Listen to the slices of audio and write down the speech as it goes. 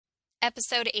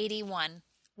Episode 81.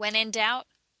 When in doubt,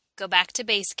 go back to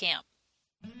base camp.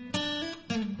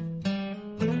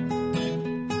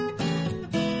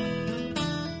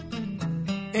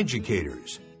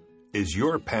 Educators, is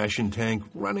your passion tank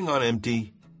running on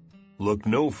empty? Look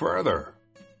no further.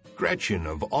 Gretchen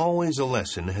of Always a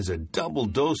Lesson has a double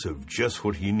dose of just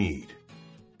what you need.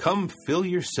 Come fill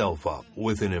yourself up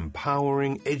with an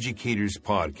empowering educators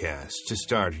podcast to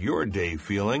start your day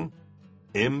feeling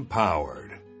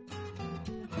empowered.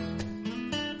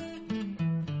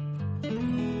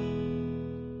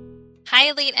 Hi,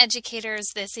 Elite Educators.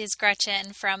 This is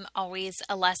Gretchen from Always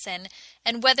a Lesson.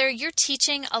 And whether you're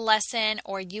teaching a lesson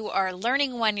or you are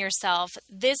learning one yourself,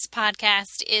 this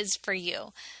podcast is for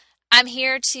you. I'm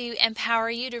here to empower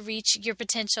you to reach your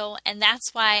potential, and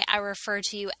that's why I refer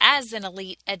to you as an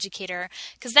elite educator,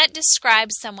 because that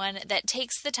describes someone that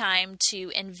takes the time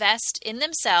to invest in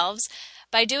themselves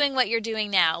by doing what you're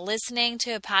doing now, listening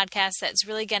to a podcast that's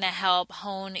really going to help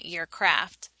hone your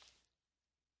craft.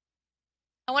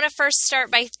 I want to first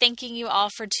start by thanking you all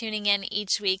for tuning in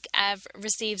each week. I've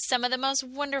received some of the most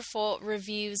wonderful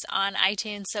reviews on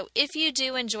iTunes, so if you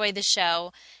do enjoy the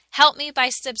show, help me by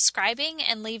subscribing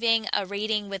and leaving a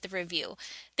rating with a review.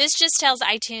 This just tells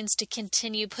iTunes to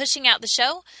continue pushing out the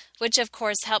show, which of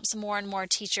course helps more and more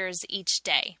teachers each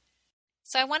day.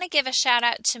 So I want to give a shout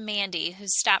out to Mandy, who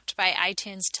stopped by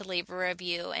iTunes to leave a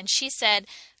review, and she said,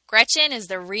 Gretchen is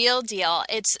the real deal.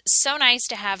 It's so nice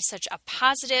to have such a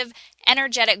positive,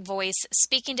 energetic voice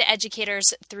speaking to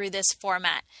educators through this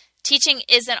format. Teaching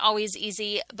isn't always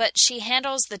easy, but she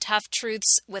handles the tough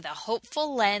truths with a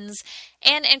hopeful lens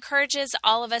and encourages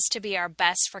all of us to be our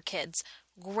best for kids.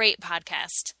 Great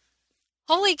podcast.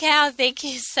 Holy cow, thank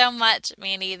you so much,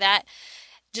 Mandy. That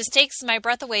just takes my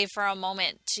breath away for a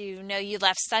moment to know you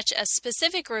left such a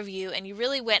specific review and you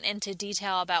really went into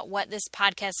detail about what this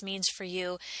podcast means for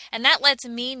you. And that lets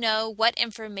me know what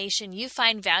information you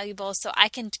find valuable so I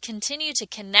can continue to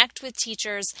connect with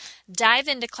teachers, dive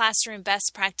into classroom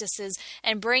best practices,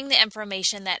 and bring the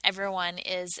information that everyone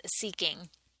is seeking.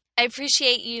 I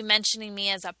appreciate you mentioning me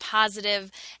as a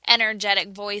positive,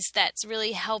 energetic voice that's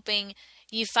really helping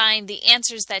you find the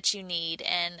answers that you need,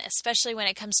 and especially when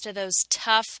it comes to those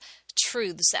tough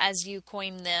truths, as you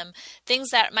coin them,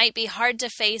 things that might be hard to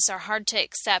face or hard to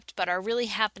accept, but are really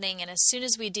happening, and as soon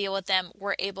as we deal with them,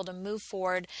 we're able to move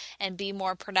forward and be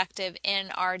more productive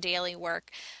in our daily work.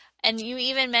 And you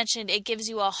even mentioned it gives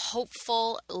you a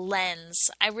hopeful lens.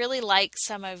 I really like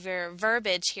some of your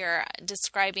verbiage here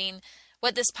describing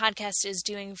what this podcast is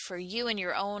doing for you in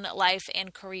your own life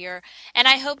and career. And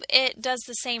I hope it does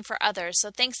the same for others. So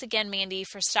thanks again, Mandy,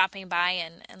 for stopping by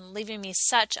and leaving me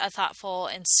such a thoughtful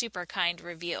and super kind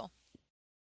review.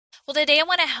 Well, today I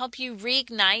want to help you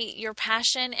reignite your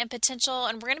passion and potential.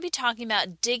 And we're going to be talking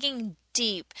about digging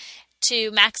deep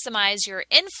to maximize your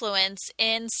influence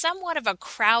in somewhat of a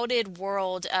crowded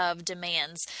world of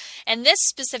demands. And this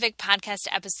specific podcast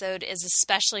episode is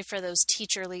especially for those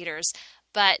teacher leaders.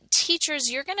 But teachers,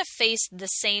 you're going to face the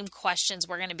same questions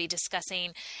we're going to be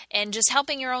discussing and just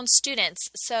helping your own students.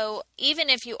 So even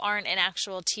if you aren't an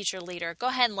actual teacher leader, go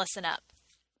ahead and listen up.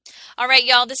 All right,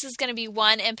 y'all, this is going to be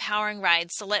one empowering ride,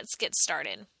 so let's get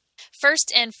started.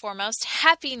 First and foremost,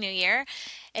 Happy New Year.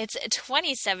 It's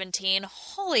 2017.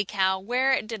 Holy cow,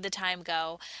 where did the time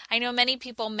go? I know many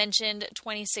people mentioned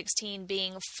 2016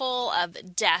 being full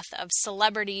of death of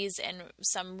celebrities and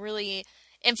some really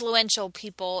influential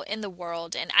people in the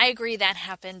world, and I agree that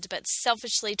happened, but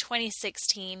selfishly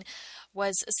 2016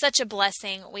 was such a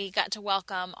blessing. We got to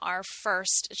welcome our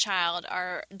first child,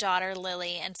 our daughter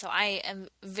Lily, and so I am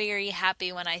very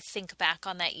happy when I think back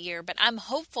on that year, but I'm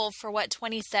hopeful for what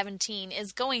 2017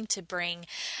 is going to bring,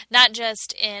 not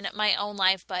just in my own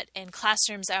life, but in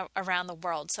classrooms around the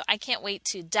world. So I can't wait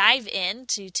to dive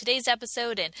into today's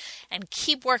episode and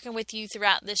keep working with you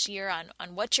throughout this year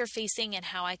on what you're facing and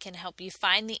how I can help you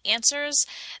find the answers,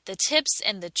 the tips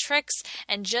and the tricks,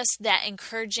 and just that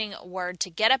encouraging word to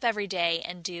get up every day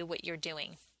and do what you're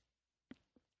doing.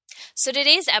 So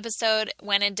today's episode,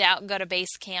 When in Doubt, Go to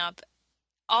Base Camp,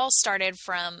 all started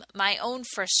from my own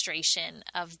frustration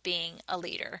of being a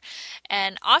leader.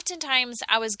 And oftentimes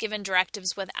I was given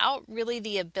directives without really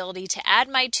the ability to add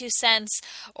my 2 cents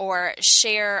or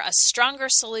share a stronger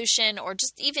solution or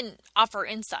just even offer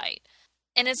insight.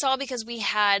 And it's all because we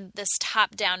had this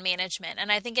top-down management.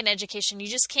 And I think in education, you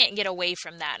just can't get away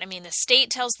from that. I mean, the state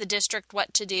tells the district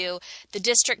what to do. The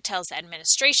district tells the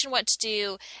administration what to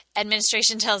do.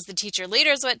 Administration tells the teacher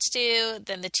leaders what to do.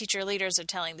 Then the teacher leaders are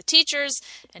telling the teachers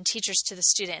and teachers to the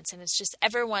students. And it's just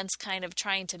everyone's kind of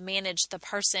trying to manage the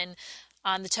person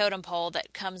on the totem pole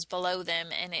that comes below them,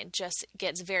 and it just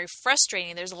gets very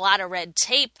frustrating. There's a lot of red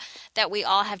tape that we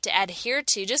all have to adhere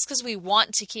to just because we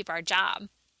want to keep our job.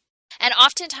 And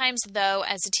oftentimes, though,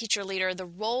 as a teacher leader, the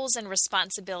roles and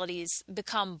responsibilities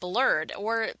become blurred,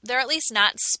 or they're at least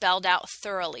not spelled out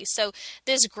thoroughly. So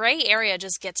this gray area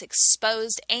just gets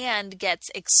exposed and gets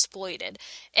exploited.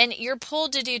 And you're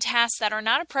pulled to do tasks that are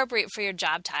not appropriate for your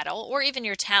job title or even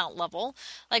your talent level.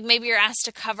 Like maybe you're asked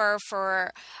to cover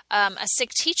for a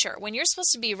sick teacher when you're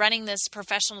supposed to be running this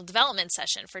professional development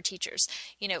session for teachers.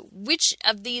 You know, which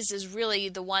of these is really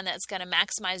the one that's going to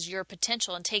maximize your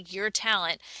potential and take your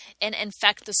talent and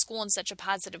infect the school in such a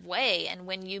positive way? And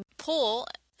when you pull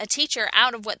a teacher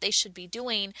out of what they should be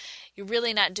doing, you're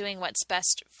really not doing what's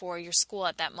best for your school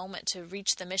at that moment to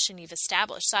reach the mission you've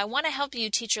established. So I want to help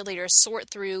you, teacher leaders, sort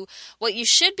through what you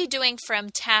should be doing from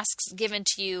tasks given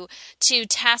to you to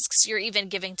tasks you're even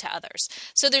giving to others.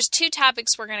 So there's two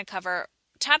topics we're going to cover.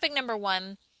 Topic number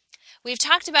one, we've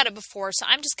talked about it before, so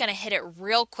I'm just going to hit it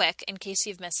real quick in case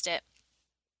you've missed it.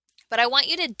 But I want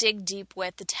you to dig deep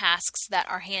with the tasks that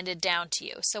are handed down to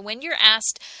you. So when you're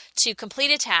asked to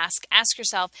complete a task, ask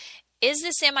yourself, is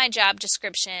this in my job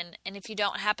description? And if you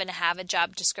don't happen to have a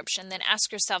job description, then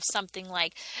ask yourself something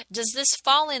like, does this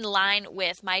fall in line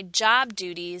with my job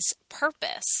duties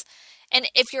purpose? And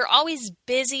if you're always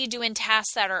busy doing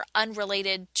tasks that are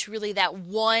unrelated to really that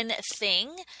one thing,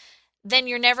 then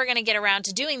you're never going to get around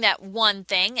to doing that one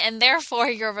thing, and therefore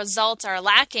your results are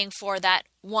lacking for that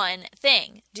one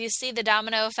thing. Do you see the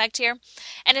domino effect here?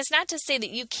 And it's not to say that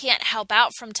you can't help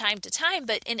out from time to time,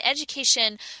 but in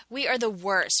education, we are the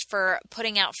worst for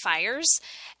putting out fires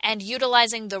and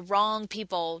utilizing the wrong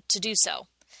people to do so.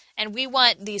 And we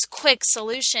want these quick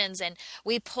solutions, and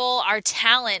we pull our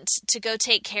talent to go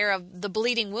take care of the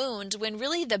bleeding wound when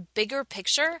really the bigger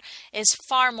picture is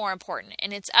far more important.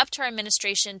 And it's up to our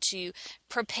administration to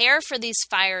prepare for these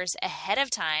fires ahead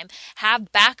of time,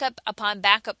 have backup upon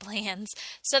backup plans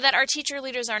so that our teacher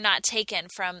leaders are not taken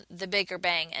from the bigger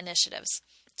bang initiatives.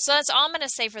 So that's all I'm going to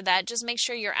say for that. Just make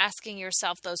sure you're asking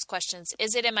yourself those questions.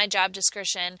 Is it in my job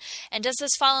description? And does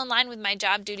this fall in line with my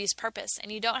job duties purpose?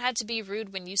 And you don't have to be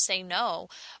rude when you say no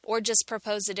or just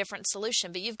propose a different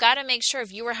solution. But you've got to make sure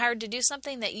if you were hired to do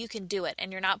something that you can do it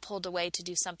and you're not pulled away to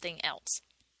do something else.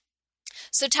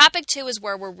 So topic 2 is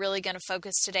where we're really going to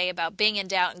focus today about being in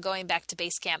doubt and going back to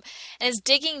base camp. And is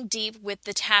digging deep with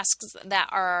the tasks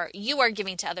that you are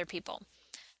giving to other people.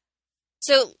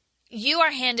 So you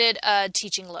are handed a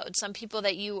teaching load. Some people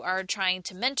that you are trying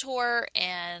to mentor,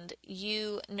 and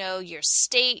you know your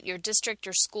state, your district,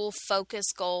 your school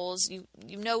focus goals. You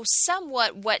know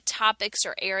somewhat what topics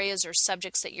or areas or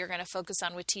subjects that you're going to focus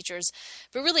on with teachers.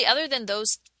 But really, other than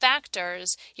those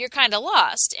factors, you're kind of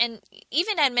lost. And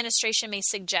even administration may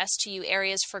suggest to you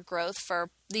areas for growth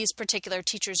for these particular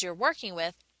teachers you're working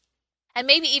with. And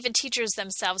maybe even teachers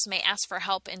themselves may ask for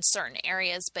help in certain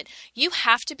areas, but you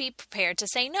have to be prepared to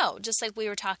say no, just like we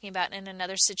were talking about in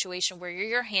another situation where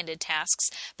you're handed tasks,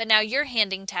 but now you're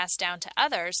handing tasks down to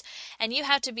others, and you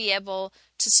have to be able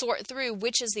to sort through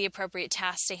which is the appropriate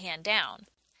task to hand down.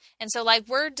 And so like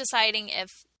we're deciding if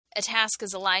a task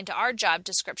is aligned to our job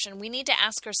description, we need to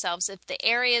ask ourselves if the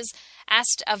areas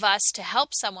asked of us to help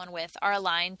someone with are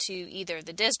aligned to either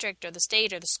the district or the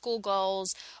state or the school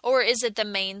goals, or is it the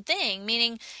main thing?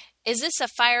 Meaning, is this a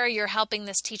fire you're helping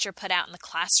this teacher put out in the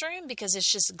classroom because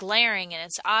it's just glaring and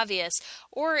it's obvious?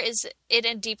 Or is it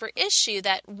a deeper issue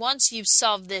that once you've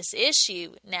solved this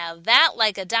issue, now that,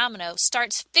 like a domino,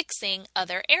 starts fixing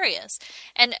other areas?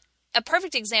 And a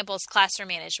perfect example is classroom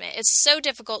management. It's so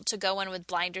difficult to go in with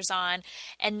blinders on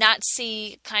and not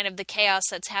see kind of the chaos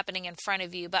that's happening in front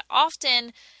of you. But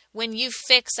often when you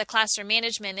fix a classroom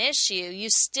management issue, you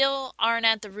still aren't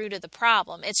at the root of the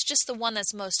problem. It's just the one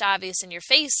that's most obvious in your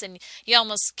face, and you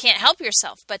almost can't help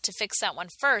yourself but to fix that one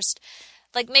first.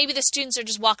 Like maybe the students are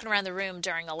just walking around the room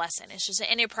during a lesson. It's just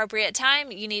an inappropriate time.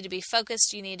 You need to be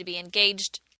focused. You need to be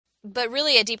engaged. But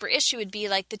really a deeper issue would be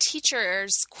like the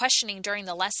teacher's questioning during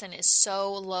the lesson is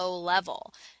so low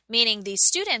level, meaning these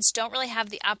students don't really have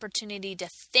the opportunity to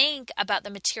think about the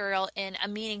material in a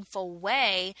meaningful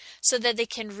way so that they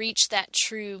can reach that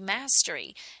true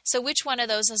mastery. So which one of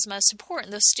those is most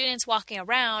important? Those students walking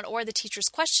around or the teacher's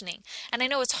questioning? And I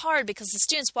know it's hard because the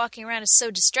students walking around is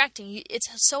so distracting. It's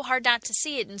so hard not to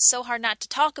see it and so hard not to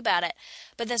talk about it.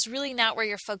 But that's really not where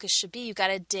your focus should be. You got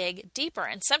to dig deeper.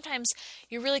 And sometimes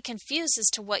you're really confused as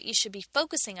to what you should be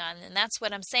focusing on. And that's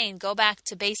what I'm saying. Go back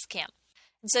to base camp.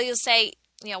 And so you'll say,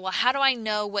 well, how do I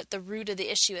know what the root of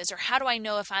the issue is? Or how do I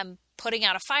know if I'm putting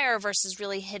out a fire versus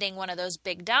really hitting one of those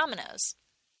big dominoes?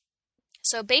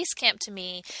 So base camp to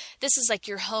me, this is like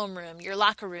your homeroom, your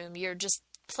locker room, your just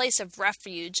place of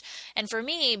refuge. And for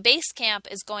me, base camp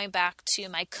is going back to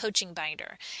my coaching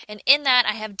binder. And in that,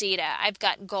 I have data, I've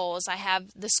got goals, I have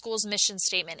the school's mission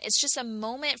statement. It's just a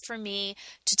moment for me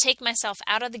to take myself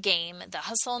out of the game, the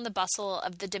hustle and the bustle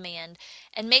of the demand,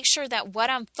 and make sure that what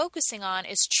I'm focusing on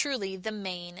is truly the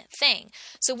main thing.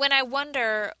 So when I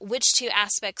wonder which two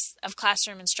aspects of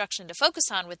classroom instruction to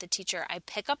focus on with the teacher, I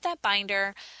pick up that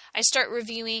binder, I start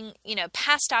reviewing,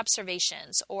 past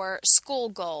observations or school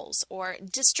goals or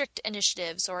district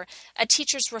initiatives or a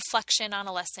teacher's reflection on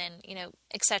a lesson,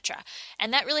 etc.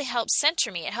 And that really helps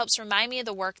center me. It helps remind me of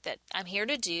the work that I'm here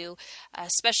to do,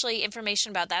 especially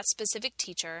information about that specific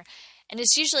teacher. And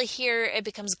it's usually here it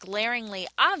becomes glaringly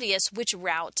obvious which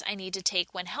route I need to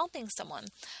take when helping someone.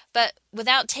 But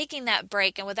without taking that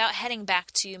break and without heading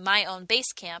back to my own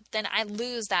base camp, then I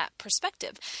lose that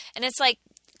perspective. And it's like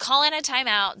calling a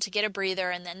timeout to get a breather,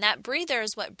 and then that breather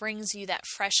is what brings you that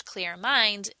fresh, clear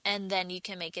mind, and then you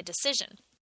can make a decision.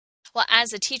 Well,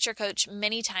 as a teacher coach,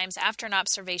 many times after an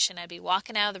observation, I'd be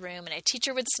walking out of the room and a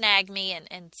teacher would snag me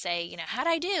and say, how'd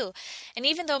I do? And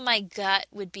even though my gut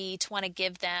would be to want to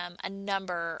give them a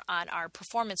number on our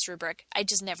performance rubric, I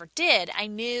just never did. I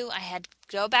knew I had to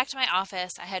go back to my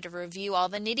office. I had to review all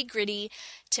the nitty-gritty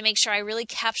to make sure I really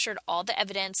captured all the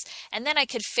evidence, and then I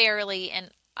could fairly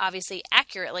and obviously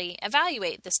accurately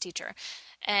evaluate this teacher.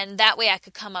 And that way I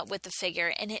could come up with the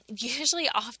figure. And it usually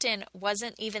often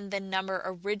wasn't even the number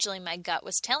originally my gut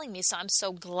was telling me. So I'm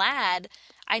so glad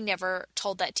I never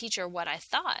told that teacher what I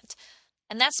thought.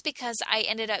 And that's because I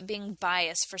ended up being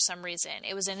biased for some reason.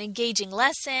 It was an engaging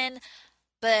lesson,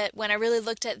 but when I really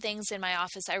looked at things in my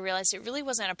office, I realized it really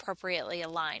wasn't appropriately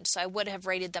aligned. So I would have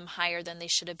rated them higher than they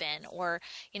should have been. Or,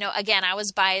 again, I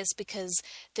was biased because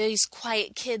these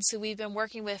quiet kids who we've been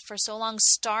working with for so long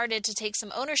started to take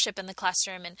some ownership in the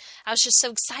classroom. And I was just so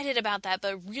excited about that.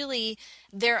 But really,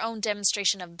 their own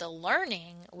demonstration of the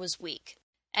learning was weak.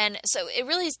 And so it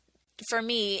really, for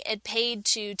me, it paid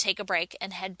to take a break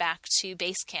and head back to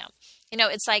base camp.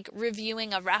 It's like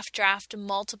reviewing a rough draft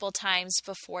multiple times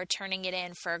before turning it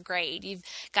in for a grade. You've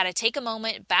got to take a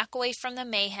moment, back away from the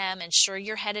mayhem, ensure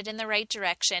you're headed in the right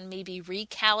direction, maybe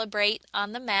recalibrate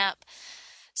on the map.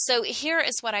 So here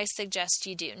is what I suggest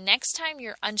you do. Next time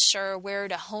you're unsure where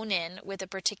to hone in with a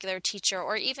particular teacher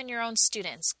or even your own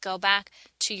students, go back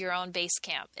to your own base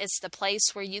camp. It's the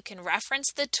place where you can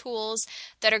reference the tools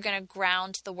that are going to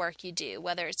ground the work you do,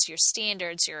 whether it's your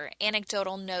standards, your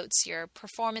anecdotal notes, your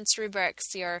performance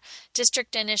rubrics, your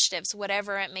district initiatives,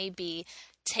 whatever it may be.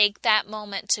 Take that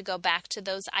moment to go back to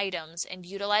those items and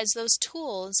utilize those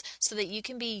tools so that you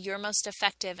can be your most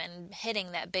effective in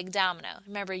hitting that big domino.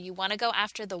 Remember, you want to go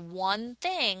after the one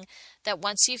thing that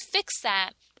once you fix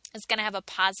that, is going to have a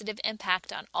positive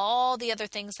impact on all the other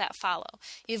things that follow.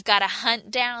 You've got to hunt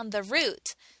down the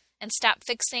root and stop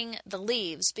fixing the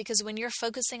leaves, because when you're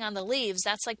focusing on the leaves,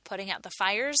 that's like putting out the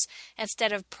fires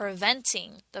instead of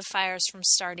preventing the fires from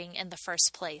starting in the first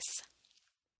place.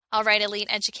 All right, Elite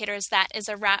Educators, that is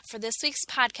a wrap for this week's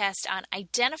podcast on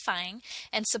identifying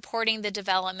and supporting the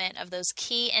development of those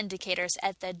key indicators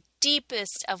at the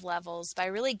deepest of levels by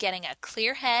really getting a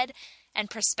clear head and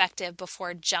perspective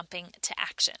before jumping to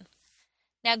action.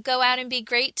 Now go out and be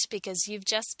great, because you've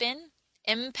just been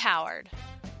empowered.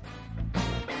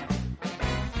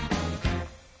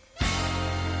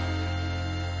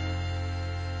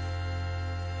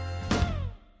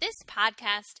 This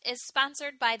podcast is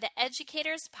sponsored by the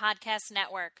Educators Podcast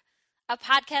Network, a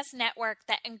podcast network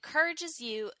that encourages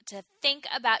you to think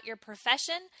about your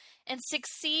profession and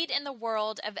succeed in the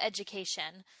world of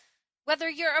education. Whether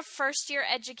you're a first-year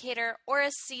educator or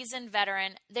a seasoned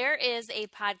veteran, there is a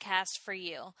podcast for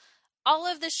you. All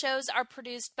of the shows are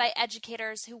produced by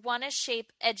educators who want to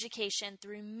shape education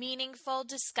through meaningful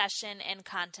discussion and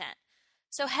content.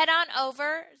 So head on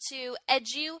over to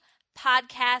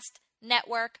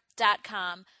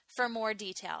edupodcastnetwork.com for more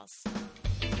details.